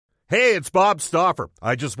Hey, it's Bob Stauffer.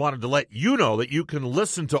 I just wanted to let you know that you can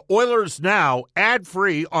listen to Oilers Now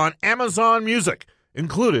ad-free on Amazon Music,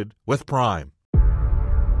 included with Prime.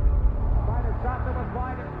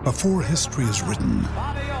 Before history is written,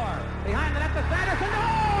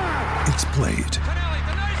 it's played.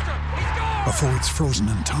 Before it's frozen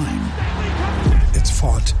in time, it's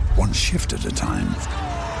fought one shift at a time.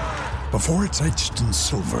 Before it's etched in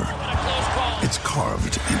silver, it's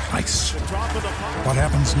carved in ice. What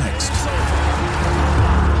happens next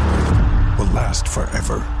will last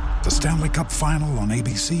forever. The Stanley Cup Final on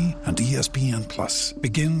ABC and ESPN Plus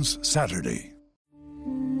begins Saturday.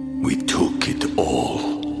 We took it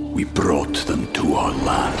all. We brought them to our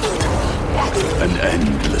land. An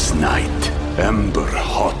endless night, ember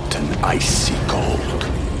hot and icy cold.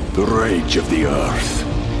 The rage of the earth.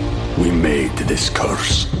 We made this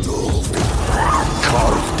curse.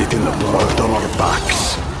 Carved it in the blood on our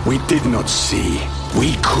backs. We did not see.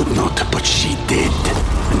 We could not, but she did.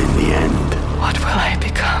 And in the end... What will I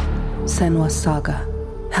become? Senua's Saga.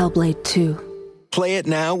 Hellblade 2. Play it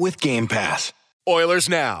now with Game Pass. Oilers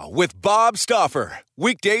Now with Bob Stauffer.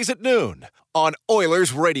 Weekdays at noon on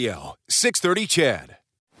Oilers Radio, 630 CHED.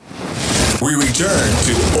 We return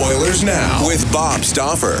to Oilers Now with Bob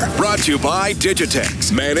Stauffer. Brought to you by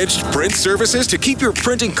Digitex. Managed print services to keep your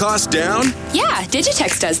printing costs down? Yeah,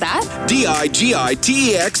 Digitex does that. Digitex.ca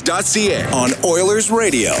on Oilers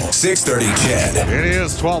Radio, 630 CHED. It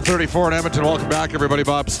is 12:34 in Edmonton. Welcome back, everybody.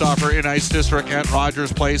 Bob Stauffer in Ice District at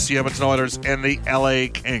Rogers Place, the Edmonton Oilers and the LA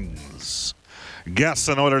Kings. Guests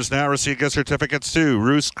on Oilers Now receive gift certificates to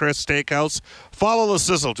Ruth's Chris Steakhouse. Follow the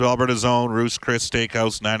sizzle to Alberta's own Ruth's Chris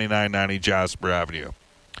Steakhouse, 9990 Jasper Avenue.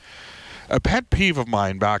 A pet peeve of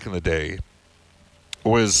mine back in the day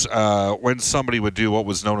was when somebody would do what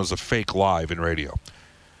was known as a fake live in radio.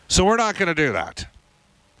 So we're not going to do that.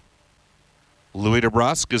 Louis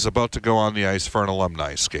DeBrusk is about to go on the ice for an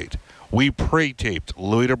alumni skate. We pre-taped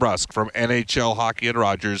Louis DeBrusk from NHL Hockey at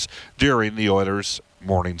Rogers during the Oilers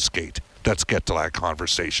morning skate. Let's get to that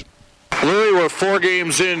conversation. Louis, we're 4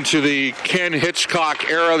 games into the Ken Hitchcock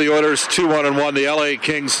era. The Oilers 2-1-1, the LA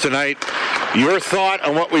Kings tonight. Your thought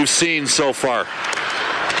on what we've seen so far?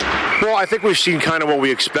 Well, I think we've seen kind of what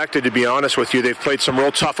we expected, to be honest with you. They've played some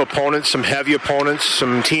real tough opponents, some heavy opponents,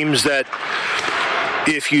 some teams that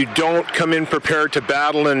if you don't come in prepared to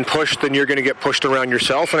battle and push, then you're going to get pushed around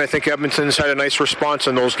yourself. And I think Edmonton's had a nice response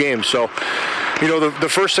in those games. So, you know, the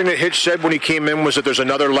first thing that Hitch said when he came in was that there's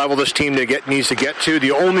another level this team needs to get to. The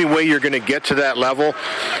only way you're going to get to that level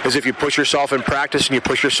is if you push yourself in practice and you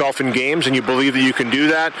push yourself in games and you believe that you can do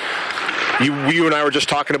that. You and I were just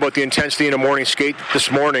talking about the intensity in a morning skate this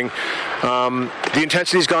morning. The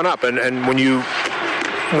intensity's gone up. And when you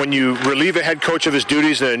relieve a head coach of his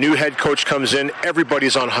duties and a new head coach comes in,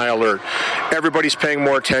 everybody's on high alert. Everybody's paying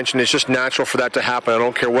more attention. It's just natural for that to happen. I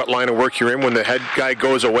don't care what line of work you're in. When the head guy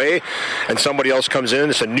goes away and somebody else comes in,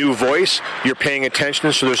 it's a new voice, you're paying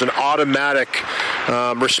attention, so there's an automatic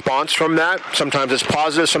response from that. Sometimes it's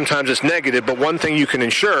positive, sometimes it's negative, but one thing you can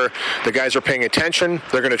ensure, the guys are paying attention.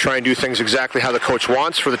 They're going to try and do things exactly how the coach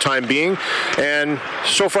wants for the time being, and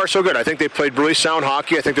so far so good. I think they played really sound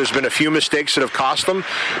hockey. I think there's been a few mistakes that have cost them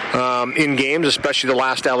in games, especially the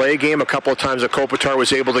last LA game. A couple of times that Kopitar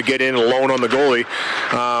was able to get in alone on the goalie.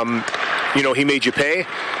 He made you pay.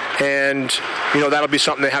 And, that'll be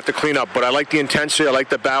something they have to clean up. But I like the intensity, I like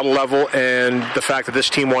the battle level, and the fact that this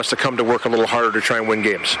team wants to come to work a little harder to try and win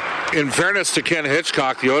games. In fairness to Ken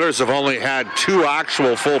Hitchcock, the Oilers have only had 2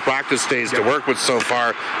 actual full practice days to work with so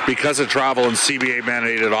far because of travel and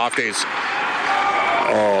CBA-mandated off days.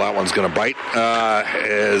 Oh, that one's going to bite.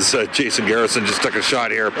 As Jason Garrison just took a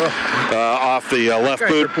shot here off the left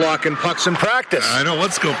boot. Blocking pucks in practice. I know.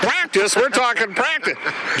 Let's go practice. We're talking practice.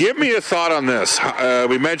 Give me a thought on this.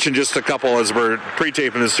 We mentioned just a couple as we're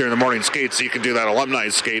pre-taping this here in the morning skate, so you can do that alumni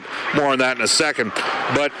skate. More on that in a second.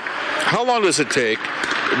 But how long does it take?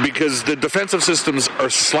 Because the defensive systems are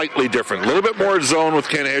slightly different. A little bit more zone with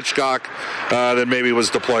Ken Hitchcock than maybe was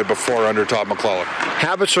deployed before under Todd McLellan.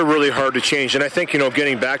 Habits are really hard to change. And I think,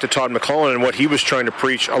 getting back to Todd McLellan and what he was trying to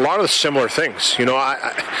preach, a lot of the similar things.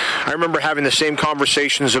 I remember having the same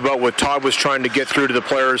conversations about what Todd was trying to get through to the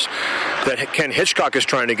players that Ken Hitchcock is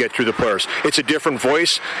trying to get through the players. It's a different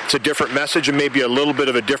voice. It's a different message, and maybe a little bit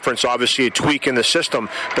of a difference, obviously a tweak in the system,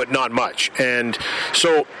 but not much. And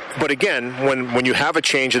so, but again, when you have a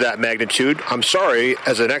change, change of that magnitude, I'm sorry,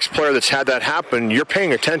 as an ex-player that's had that happen, you're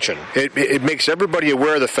paying attention. It makes everybody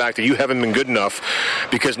aware of the fact that you haven't been good enough,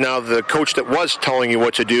 because now the coach that was telling you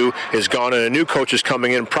what to do is gone, and a new coach is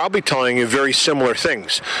coming in probably telling you very similar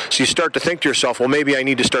things. So you start to think to yourself, well, maybe I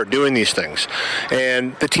need to start doing these things.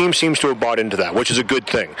 And the team seems to have bought into that, which is a good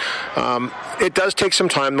thing. It does take some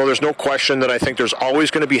time, though. There's no question that I think there's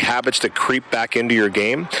always going to be habits that creep back into your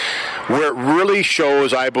game. Where it really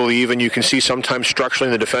shows, I believe, and you can see sometimes structurally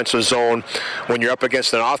in the defensive zone, when you're up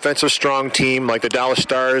against an offensive strong team like the Dallas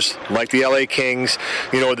Stars, like the LA Kings,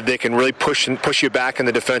 that they can really push you back in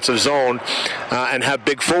the defensive zone and have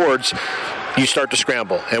big forwards. You start to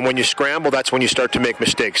scramble. And when you scramble, that's when you start to make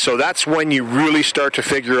mistakes. So that's when you really start to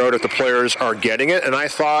figure out if the players are getting it. And I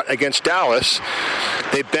thought against Dallas,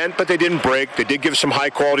 they bent, but they didn't break. They did give some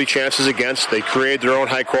high-quality chances against. They created their own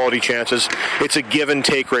high-quality chances. It's a give and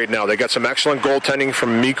take right now. They got some excellent goaltending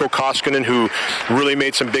from Mikko Koskinen, who really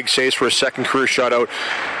made some big saves for his second career shutout.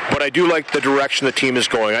 But I do like the direction the team is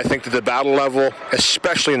going. I think that the battle level,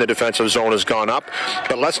 especially in the defensive zone, has gone up.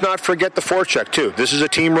 But let's not forget the forecheck, too. This is a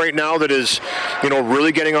team right now that is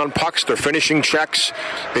really getting on pucks. They're finishing checks.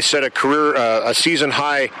 They set a season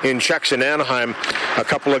high in checks in Anaheim a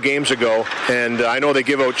couple of games ago. And I know they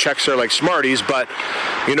give out checks there like Smarties, but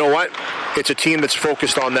you know what? It's a team that's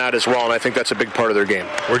focused on that as well, and I think that's a big part of their game.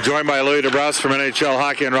 We're joined by Louis DeBrusk from NHL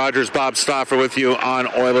Hockey and Rogers. Bob Stauffer with you on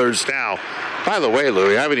Oilers Now. By the way,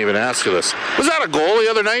 Louis, I haven't even asked you this. Was that a goal the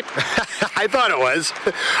other night? I thought it was.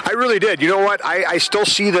 I really did. You know what? I still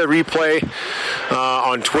see the replay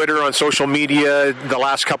on Twitter, on social media. The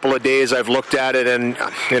last couple of days I've looked at it, and,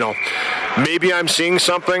 maybe I'm seeing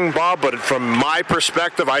something, Bob, but from my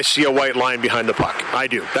perspective, I see a white line behind the puck. I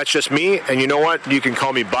do. That's just me, and you know what? You can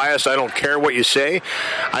call me biased. I don't care what you say.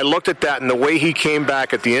 I looked at that, and the way he came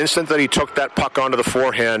back at the instant that he took that puck onto the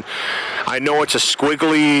forehand, I know it's a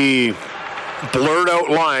squiggly, blurred out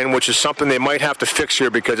line, which is something they might have to fix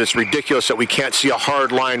here, because it's ridiculous that we can't see a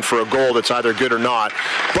hard line for a goal that's either good or not.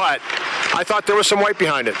 But I thought there was some white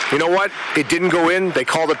behind it. You know what? It didn't go in. They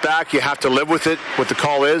called it back. You have to live with it, what the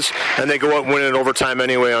call is, and they go out and win it in overtime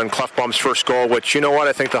anyway on Klefbom's first goal, which, you know what?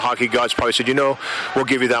 I think the hockey gods probably said, we'll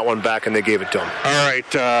give you that one back, and they gave it to him. All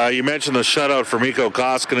right. You mentioned the shutout for Mikko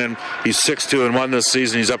Koskinen. He's 6-2-1 this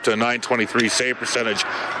season. He's up to a .923 save percentage.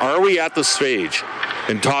 Are we at the stage?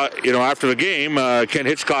 And after the game, Ken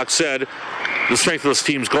Hitchcock said the strength of this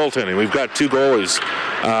team's goaltending. We've got two goalies.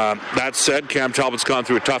 That said, Cam Talbot's gone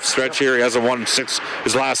through a tough stretch here. He hasn't won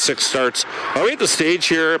his last 6 starts. Are we at the stage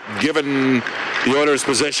here, given the Oilers'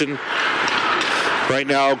 position? Right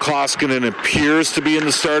now, Koskinen appears to be in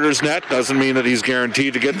the starter's net. Doesn't mean that he's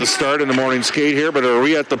guaranteed to get the start in the morning skate here, but are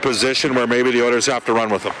we at the position where maybe the Oilers have to run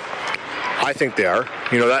with him? I think they are.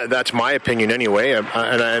 That's my opinion anyway.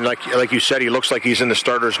 And like you said, he looks like he's in the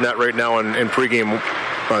starter's net right now in pregame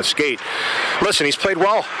skate. Listen, he's played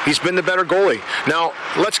well. He's been the better goalie. Now,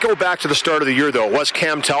 let's go back to the start of the year, though. It was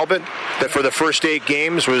Cam Talbot that for the first 8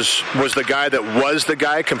 games was the guy that was the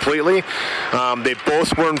guy completely. They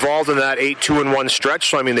both were involved in that 8-2-1 stretch,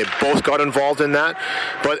 so they both got involved in that.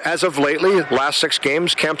 But as of lately, last 6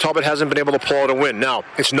 games, Cam Talbot hasn't been able to pull out a win. Now,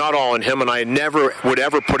 it's not all on him, and I never would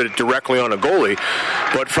ever put it directly on a goalie.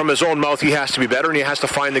 But from his own mouth, he has to be better, and he has to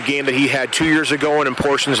find the game that he had 2 years ago and in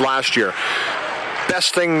portions last year.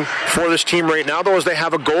 Best thing for this team right now, though, is they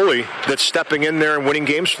have a goalie that's stepping in there and winning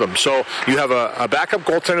games for them. So you have a backup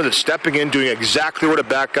goaltender that's stepping in, doing exactly what a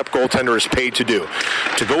backup goaltender is paid to do.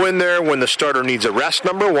 To go in there when the starter needs a rest,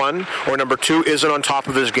 number 1, or number 2, isn't on top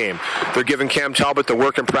of his game. They're giving Cam Talbot the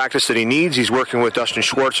work and practice that he needs. He's working with Dustin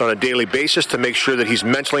Schwartz on a daily basis to make sure that he's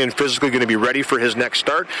mentally and physically going to be ready for his next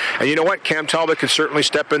start. And you know what? Cam Talbot could certainly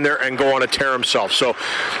step in there and go on a tear himself. So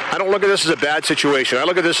I don't look at this as a bad situation. I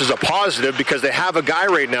look at this as a positive, because they have a guy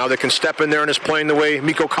right now that can step in there and is playing the way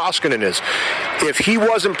Mikko Koskinen is. If he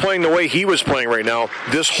wasn't playing the way he was playing right now,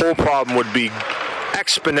 this whole problem would be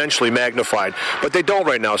exponentially magnified. But they don't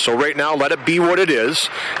right now. So right now, let it be what it is,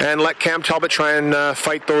 and let Cam Talbot try and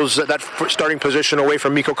fight that starting position away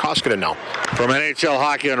from Mikko Koskinen now. From NHL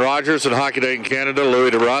Hockey and Rogers and Hockey Night in Canada,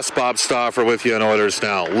 Louis DeBrusk, Bob Stauffer with you on Oilers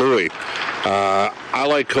Now. Louis, I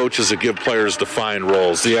like coaches that give players defined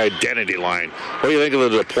roles, the identity line. What do you think of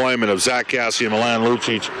the deployment of Zach Cassidy and Milan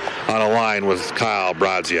Lucic on a line with Kyle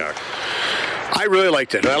Brodziak? I really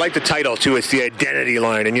liked it. And I like the title, too. It's the identity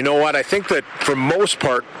line. And you know what? I think that for most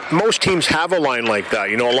part, most teams have a line like that.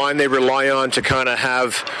 You know, a line they rely on to kind of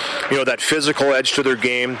have, you know, that physical edge to their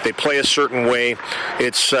game. They play a certain way.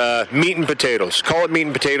 It's meat and potatoes. Call it meat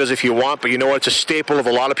and potatoes if you want, but you know what? It's a staple of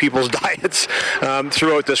a lot of people's diets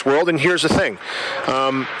throughout this world. And here's the thing.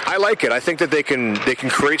 I like it. I think that they can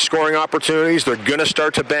create scoring opportunities. They're going to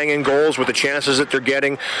start to bang in goals with the chances that they're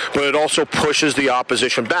getting, but it also pushes the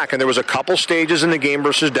opposition back. And there was a couple stages in the game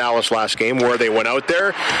versus Dallas last game where they went out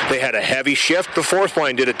there, they had a heavy shift. The fourth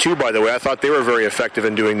line did it too, by the way. I thought they were very effective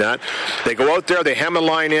in doing that. They go out there, they hem a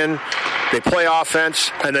line in, they play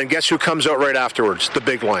offense, and then guess who comes out right afterwards? The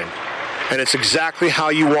big line. And it's exactly how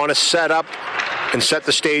you want to set up and set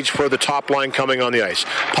the stage for the top line coming on the ice.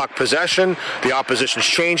 Puck possession, the opposition's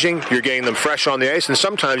changing, you're getting them fresh on the ice, and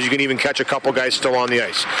sometimes you can even catch a couple guys still on the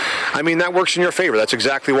ice. I mean, that works in your favor. That's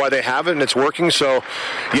exactly why they have it, and it's working. So,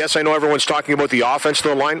 yes, I know everyone's talking about the offense to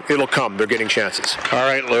the line. It'll come. They're getting chances. All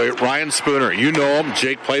right, Ryan Spooner, you know him.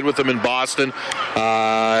 Jake played with him in Boston.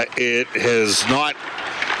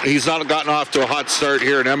 He's not gotten off to a hot start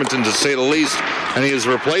here in Edmonton, to say the least, and he is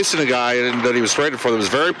replacing a guy that he was traded for that was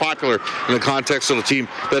very popular in the context of the team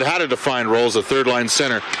that had a defined role as a third-line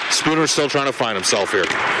center. Spooner's still trying to find himself here.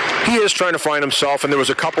 He is trying to find himself, and there was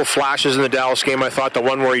a couple flashes in the Dallas game. I thought the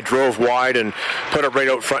one where he drove wide and put it right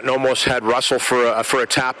out front and almost had Russell for a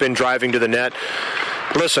tap-in driving to the net.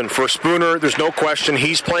 Listen, for Spooner, there's no question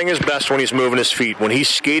he's playing his best when he's moving his feet. When he's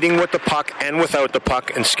skating with the puck and without the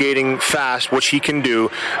puck and skating fast, which he can do,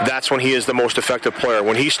 that's when he is the most effective player.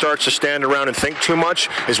 When he starts to stand around and think too much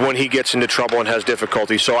is when he gets into trouble and has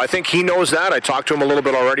difficulty. So I think he knows that. I talked to him a little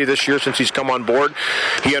bit already this year since he's come on board.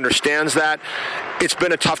 He understands that. It's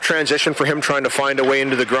been a tough transition for him trying to find a way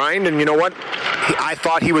into the grind, and you know what? I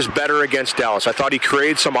thought he was better against Dallas. I thought he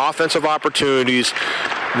created some offensive opportunities,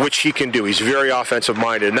 which he can do. He's very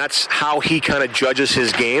offensive-minded, and that's how he kind of judges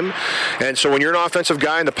his game. And so when you're an offensive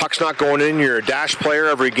guy and the puck's not going in, you're a dash player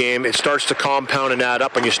every game, it starts to compound and add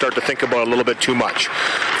up, and you start to think about it a little bit too much.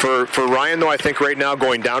 For Ryan, though, I think right now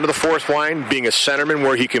going down to the fourth line, being a centerman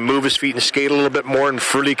where he can move his feet and skate a little bit more and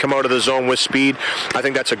freely come out of the zone with speed, I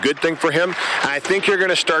think that's a good thing for him. I think you're going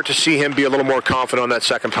to start to see him be a little more confident on that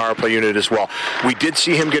second power play unit as well. We did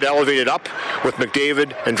see him get elevated up with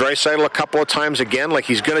McDavid and Draisaitl a couple of times again, like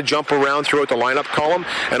he's going to jump around throughout the lineup column,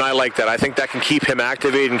 and I like that. I think that can keep him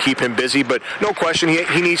activated and keep him busy, but no question,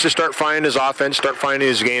 he needs to start finding his offense, start finding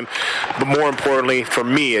his game, but more importantly, for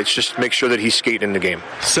me, it's just make sure that he's skating in the game.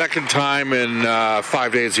 Second time in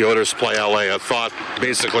 5 days the Oilers play LA. I thought,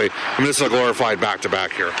 basically, this is a glorified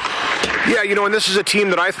back-to-back here. Yeah, you know, and this is a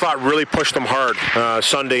team that I thought really pushed them hard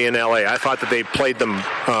Sunday in LA. I thought that they played them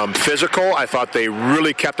physical. I thought they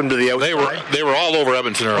really kept them to the outside. They were all over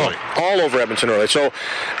Edmonton early. All over Edmonton early. So,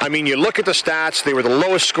 I mean, you look at the stats, they were the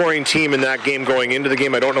lowest scoring team in that game going into the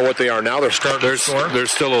game. I don't know what they are now. They're starting to score. They're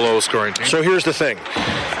still a lowest scoring team. So here's the thing.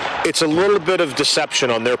 It's a little bit of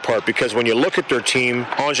deception on their part because when you look at their team,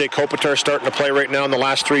 Anze Kopitar starting to play right now in the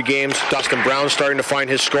last 3 games. Dustin Brown starting to find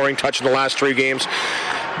his scoring touch in the last 3 games.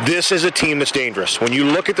 This is a team that's dangerous. When you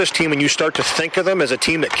look at this team and you start to think of them as a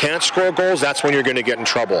team that can't score goals, that's when you're going to get in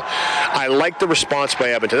trouble. I like the response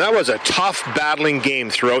by Edmonton. That was a tough, battling game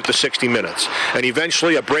throughout the 60 minutes. And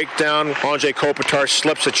eventually a breakdown, Anze Kopitar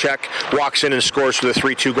slips a check, walks in and scores for the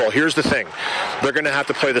 3-2 goal. Here's the thing. They're going to have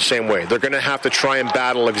to play the same way. They're going to have to try and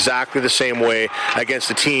battle exactly the same way against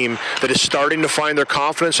a team that is starting to find their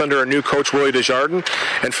confidence under a new coach, Willie Desjardins.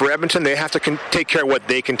 And for Edmonton, they have to take care of what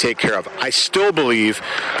they can take care of. I still believe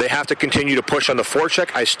they have to continue to push on the forecheck.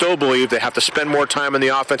 I still believe they have to spend more time in the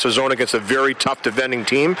offensive zone against a very tough defending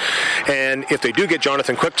team. And if they do get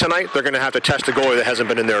Jonathan Quick tonight, they're going to have to test a goalie that hasn't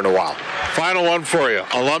been in there in a while. Final one for you.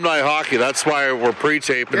 Alumni hockey. That's why we're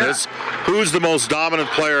pre-taping this. Who's the most dominant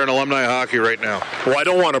player in alumni hockey right now? Well, I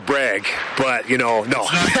don't want to brag, but, you know, no.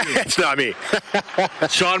 It's not me.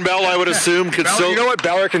 Sean Bell, I would assume, can still... You know what?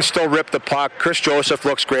 Beller can still rip the puck. Chris Joseph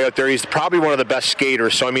looks great out there. He's probably one of the best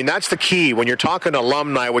skaters. So, I mean, that's the key. When you're talking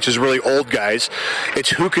alumni, which is really old guys, it's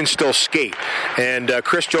who can still skate. And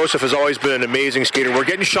Chris Joseph has always been an amazing skater. We're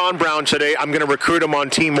getting Sean Brown today. I'm going to recruit him on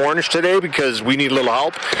Team Orange today because we need a little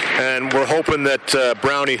help. And we're hoping that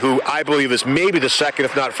Brownie, who I believe is maybe the second,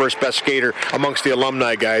 if not first best skater amongst the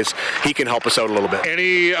alumni guys, he can help us out a little bit.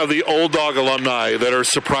 Any of the Old Dog alumni that are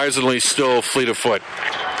surprisingly still fleet of foot?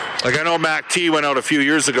 Like I know Mac T went out a few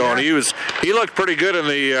years ago, and he looked pretty good in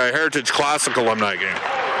the Heritage Classic alumni game.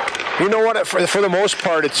 You know what? For the most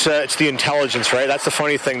part, it's the intelligence, right? That's the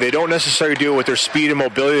funny thing. They don't necessarily do it with their speed and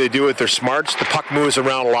mobility. They do it with their smarts. The puck moves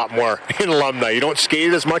around a lot more in Alumni. You don't skate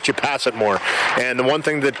it as much, you pass it more. And the one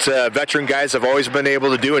thing that veteran guys have always been able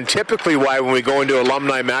to do, and typically why when we go into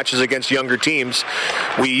Alumni matches against younger teams,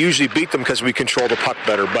 we usually beat them because we control the puck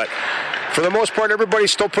better. But for the most part,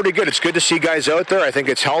 everybody's still pretty good. It's good to see guys out there. I think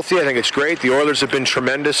it's healthy. I think it's great. The Oilers have been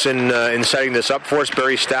tremendous in setting this up for us.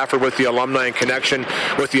 Barry Stafford with the Alumni in connection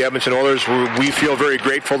with the Edmonton Oilers. We feel very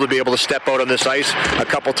grateful to be able to step out on this ice a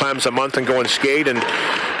couple times a month and go and skate. And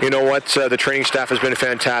you know what? The training staff has been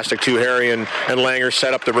fantastic too. Harry and Langer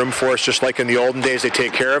set up the room for us just like in the olden days. They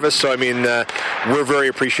take care of us. So, I mean, we're very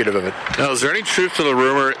appreciative of it. Now, is there any truth to the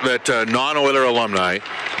rumor that non-Oiler alumni,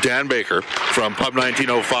 Dan Baker from Pub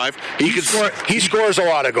 1905, he scores a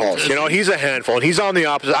lot of goals. You know, he's a handful, and he's on the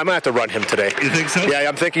opposite. I'm going to have to run him today. You think so? Yeah,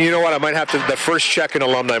 I'm thinking, you know what, I might have to, the first check in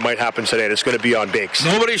Alumni might happen today, and it's going to be on Bakes.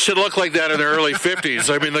 Nobody should look like that in their early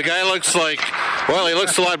 50s. I mean, the guy looks like, well, he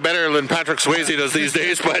looks a lot better than Patrick Swayze does these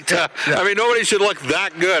days, but, I mean, nobody should look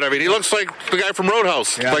that good. I mean, he looks like the guy from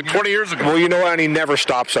Roadhouse, like 20 years ago. Well, you know what, and he never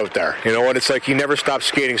stops out there. You know what, it's like he never stops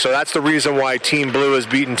skating, so that's the reason why Team Blue has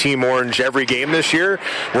beaten Team Orange every game this year.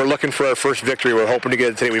 We're looking for our first victory. We're hoping to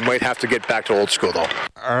get it today. We might have to get back to old school, though.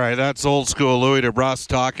 All right, that's old school Louis DeBrusk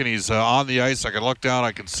talking. He's on the ice. I can look down.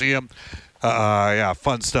 I can see him. Yeah,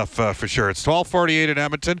 fun stuff for sure. It's 12:48 in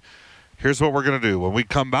Edmonton. Here's what we're going to do. When we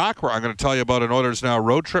come back, I'm going to tell you about an Oilers Now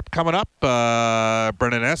road trip coming up.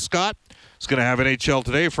 Brennan Escott is going to have NHL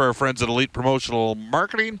Today for our friends at Elite Promotional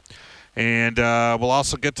Marketing. And we'll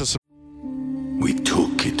also get to some... We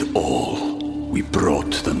took it all. We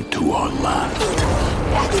brought them to our land.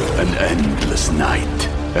 An endless night,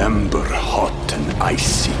 ember hot and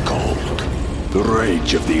icy cold. The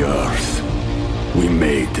rage of the earth. We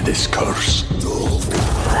made this curse.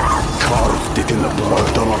 Carved it in the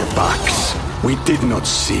blood on our backs. We did not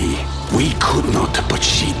see. We could not, but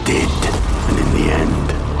she did. And in the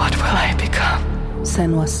end... What will I become?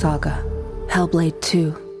 Senua's Saga. Hellblade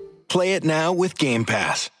 2. Play it now with Game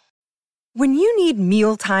Pass. When you need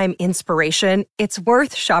mealtime inspiration, it's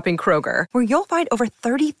worth shopping Kroger, where you'll find over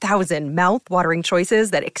 30,000 mouth-watering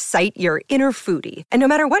choices that excite your inner foodie. And no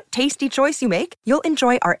matter what tasty choice you make, you'll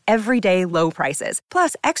enjoy our everyday low prices,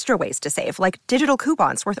 plus extra ways to save, like digital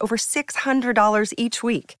coupons worth over $600 each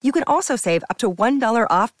week. You can also save up to $1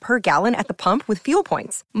 off per gallon at the pump with fuel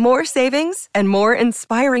points. More savings and more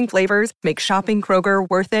inspiring flavors make shopping Kroger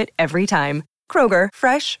worth it every time. Kroger,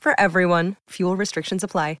 fresh for everyone. Fuel restrictions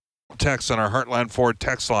apply. Text on our Heartland Ford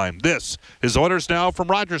text line. This is Oilers Now from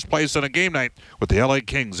Rogers Place on a game night with the LA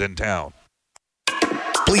Kings in town.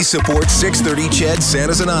 Please support 630 CHED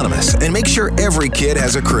Santa's Anonymous and make sure every kid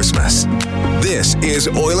has a Christmas. This is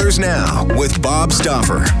Oilers Now with Bob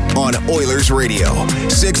Stauffer on Oilers Radio,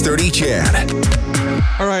 630 CHED.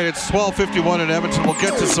 All right, it's 12:51 in Edmonton. We'll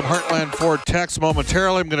get to some Heartland Ford text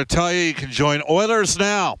momentarily. I'm going to tell you can join Oilers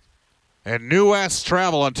Now and New West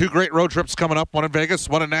Travel on two great road trips coming up, one in Vegas,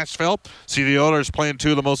 one in Nashville. See the Oilers playing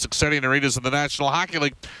two of the most exciting arenas in the National Hockey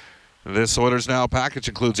League. This Oilers Now package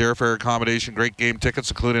includes airfare, accommodation, great game tickets,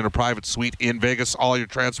 including a private suite in Vegas, all your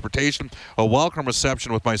transportation, a welcome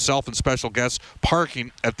reception with myself and special guests,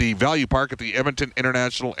 parking at the Value Park at the Edmonton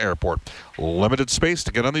International Airport. Limited space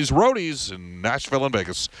to get on these roadies in Nashville and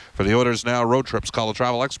Vegas. For the Oilers Now road trips, call the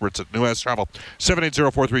travel experts at New West Travel,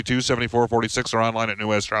 780-432-7446 or online at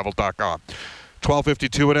newwesttravel.com.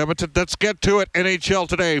 12:52 in Edmonton. Let's get to it. NHL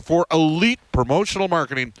Today for Elite Promotional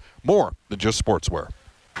Marketing, more than just sportswear.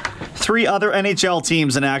 3 other NHL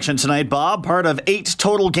teams in action tonight, Bob. Part of 8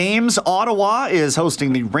 total games. Ottawa is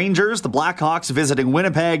hosting the Rangers, the Blackhawks visiting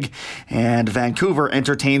Winnipeg, and Vancouver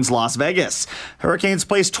entertains Las Vegas. Hurricanes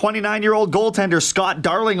placed 29-year-old goaltender Scott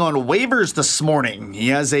Darling on waivers this morning. He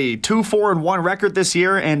has a 2-4-1 record this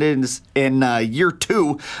year and is in year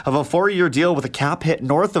 2 of a 4-year deal with a cap hit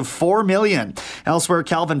north of $4 million. Elsewhere,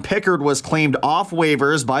 Calvin Pickard was claimed off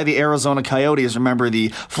waivers by the Arizona Coyotes. Remember, the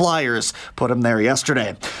Flyers put him there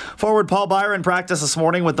yesterday. Forward Paul Byron practiced this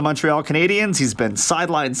morning with the Montreal Canadiens. He's been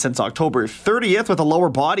sidelined since October 30th with a lower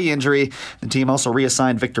body injury. The team also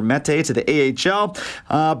reassigned Victor Mete to the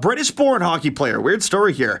AHL. British-born hockey player. Weird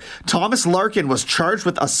story here. Thomas Larkin was charged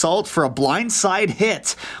with assault for a blindside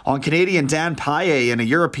hit on Canadian Dan Paille in a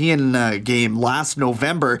European game last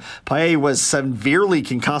November. Paille was severely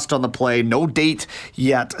concussed on the play. No date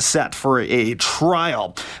yet set for a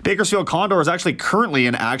trial. Bakersfield Condor is actually currently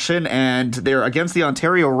in action, and they're against the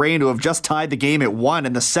Ontario Reign to have just tied the game at 1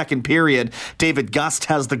 in the second period. David Gust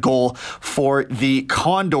has the goal for the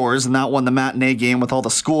Condors, and that won the matinee game with all the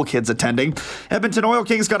school kids attending. Edmonton Oil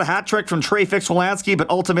Kings got a hat trick from Trey Fix-Wolansky, but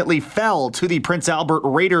ultimately fell to the Prince Albert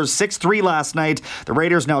Raiders 6-3 last night. The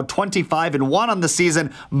Raiders now 25-1 on the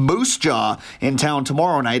season. Moose Jaw in town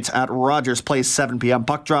tomorrow night at Rogers Place, 7 p.m.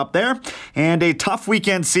 puck drop there. And a tough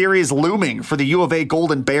weekend series looming for the U of A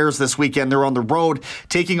Golden Bears this weekend. They're on the road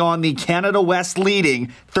taking on the Canada West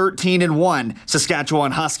leading 13-1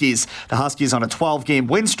 Saskatchewan Huskies. The Huskies on a 12-game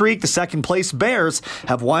win streak. The second place Bears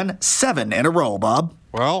have won 7 in a row, Bob.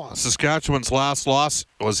 Well, Saskatchewan's last loss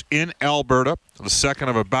was in Alberta, the second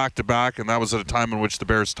of a back-to-back, and that was at a time in which the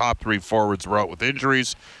Bears' top 3 forwards were out with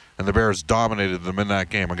injuries, and the Bears dominated them in that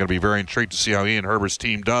game. I'm going to be very intrigued to see how Ian Herber's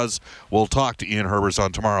team does. We'll talk to Ian Herbers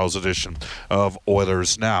on tomorrow's edition of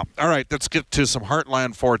Oilers Now. All right, let's get to some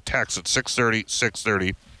Heartland Ford texts at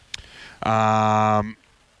 6:30.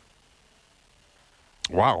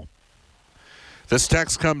 Wow. This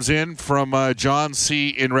text comes in from John C.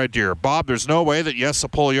 in Red Deer. Bob, there's no way that Jesse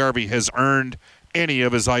Puljujärvi has earned any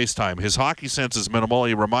of his ice time. His hockey sense is minimal.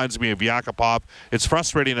 He reminds me of Yakupov. It's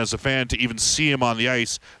frustrating as a fan to even see him on the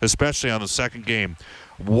ice, especially on the second game.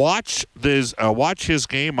 Watch his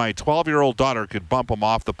game. My 12-year-old daughter could bump him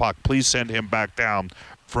off the puck. Please send him back down,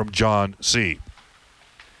 from John C.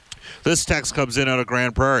 This text comes in out of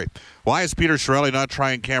Grand Prairie. Why is Peter Chiarelli not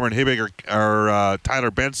trying Cameron Hibbig or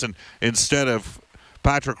Tyler Benson instead of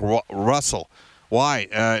Patrick Russell?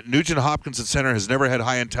 Why? Nugent Hopkins at center has never had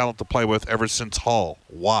high-end talent to play with ever since Hull.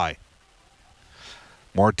 Why?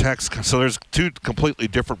 More text. So there's 2 completely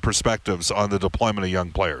different perspectives on the deployment of young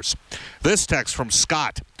players. This text from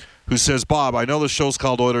Scott, who says, Bob, I know the show's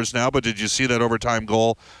called Oilers Now, but did you see that overtime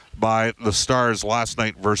goal by the Stars last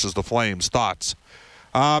night versus the Flames? Thoughts?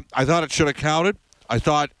 I thought it should have counted. I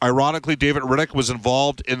thought, ironically, David Rittich was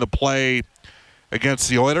involved in the play against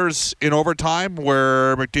the Oilers in overtime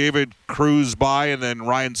where McDavid cruised by and then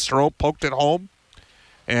Ryan Strome poked it home.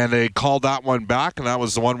 And they called that one back, and that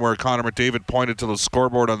was the one where Connor McDavid pointed to the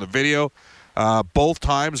scoreboard on the video. Both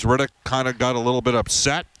times, Rittich kind of got a little bit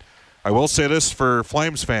upset. I will say this for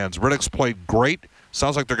Flames fans. Rittich's played great.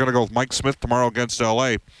 Sounds like they're going to go with Mike Smith tomorrow against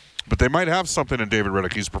L.A. But they might have something in David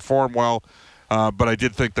Rittich. He's performed well. But I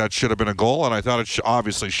did think that should have been a goal, and I thought it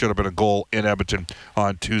obviously should have been a goal in Edmonton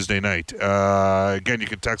on Tuesday night. Again, you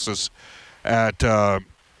can text us at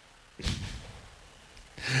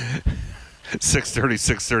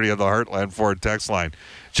 6:30 on the Heartland Ford text line.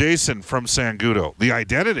 Jason from Sangudo. The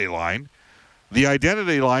identity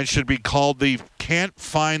line should be called the can't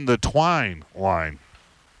find the twine line.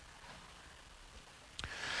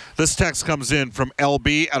 This text comes in from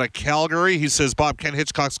LB out of Calgary. He says, Bob, Ken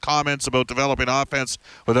Hitchcock's comments about developing offense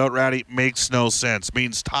without Ratty makes no sense.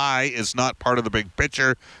 Means Ty is not part of the big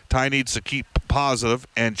picture. Ty needs to keep positive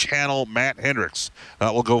and channel Matt Hendricks.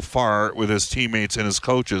 That will go far with his teammates and his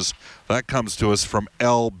coaches. That comes to us from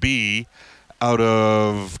LB out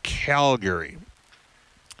of Calgary.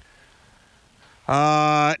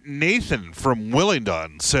 Nathan from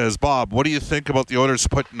Willingdon says, Bob, what do you think about the Oilers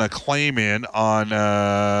putting a claim in on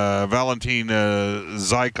Valentin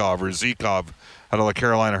Zykov out of the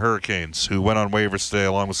Carolina Hurricanes, who went on waivers today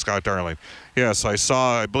along with Scott Darling? Yes,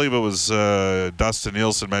 I believe it was Dustin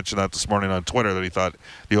Nielsen mentioned that this morning on Twitter, that he thought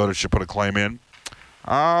the Oilers should put a claim in.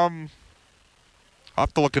 I'll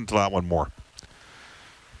have to look into that one more.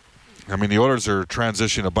 I mean, the Oilers are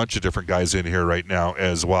transitioning a bunch of different guys in here right now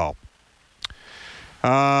as well.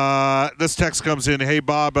 This text comes in. Hey,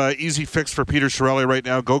 Bob, easy fix for Peter Chiarelli right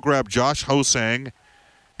now. Go grab Josh Hosang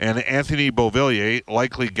and Anthony Beauvillier.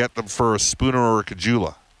 Likely get them for a Spooner or a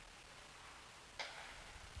Kajula.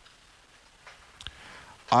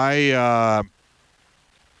 I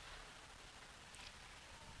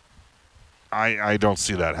don't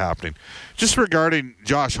see that happening. Just regarding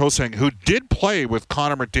Josh Hosang, who did play with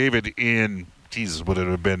Connor McDavid in, Jesus, would it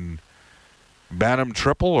have been Bantam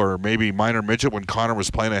Triple or maybe Minor Midget when Connor was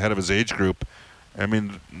playing ahead of his age group? I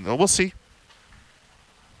mean, we'll see.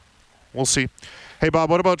 We'll see. Hey, Bob,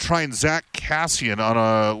 what about trying Zach Kassian on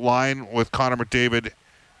a line with Connor McDavid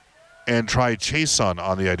and try Chason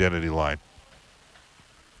on the identity line?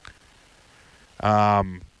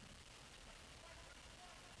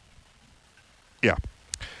 Yeah.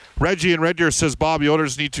 Reggie in Red Deer says, Bob, the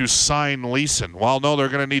Oilers need to sign Leeson. Well, no, they're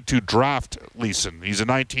going to need to draft Leeson. He's a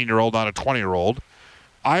 19-year-old, not a 20-year-old.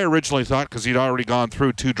 I originally thought, because he'd already gone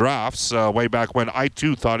through 2 drafts way back when, I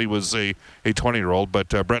too thought he was a 20-year-old, but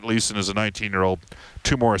Brett Leeson is a 19-year-old.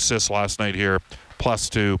 2 more assists last night here,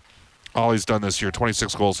 +2. All he's done this year,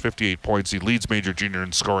 26 goals, 58 points. He leads Major Junior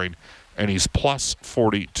in scoring and he's plus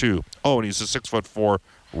 42. Oh, and he's a 6'4"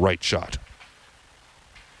 right shot.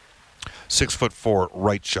 6'4"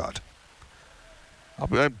 right shot.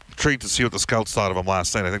 I'm intrigued to see what the scouts thought of him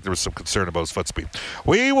last night. I think there was some concern about his foot speed.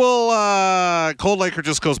 We will, Cold Laker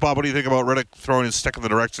just goes, Bob, what do you think about Riddick throwing his stick in the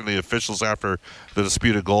direction of the officials after the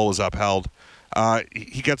disputed goal was upheld?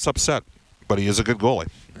 He gets upset, but he is a good goalie.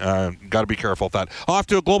 Got to be careful with that. Off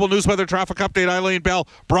to a global news weather traffic update. Eileen Bell,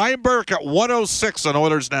 Brian Burke at 106 on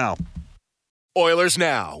Oilers Now. Oilers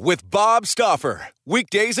Now with Bob Stauffer.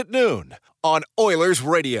 Weekdays at noon on Oilers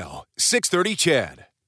Radio, 630 CHED.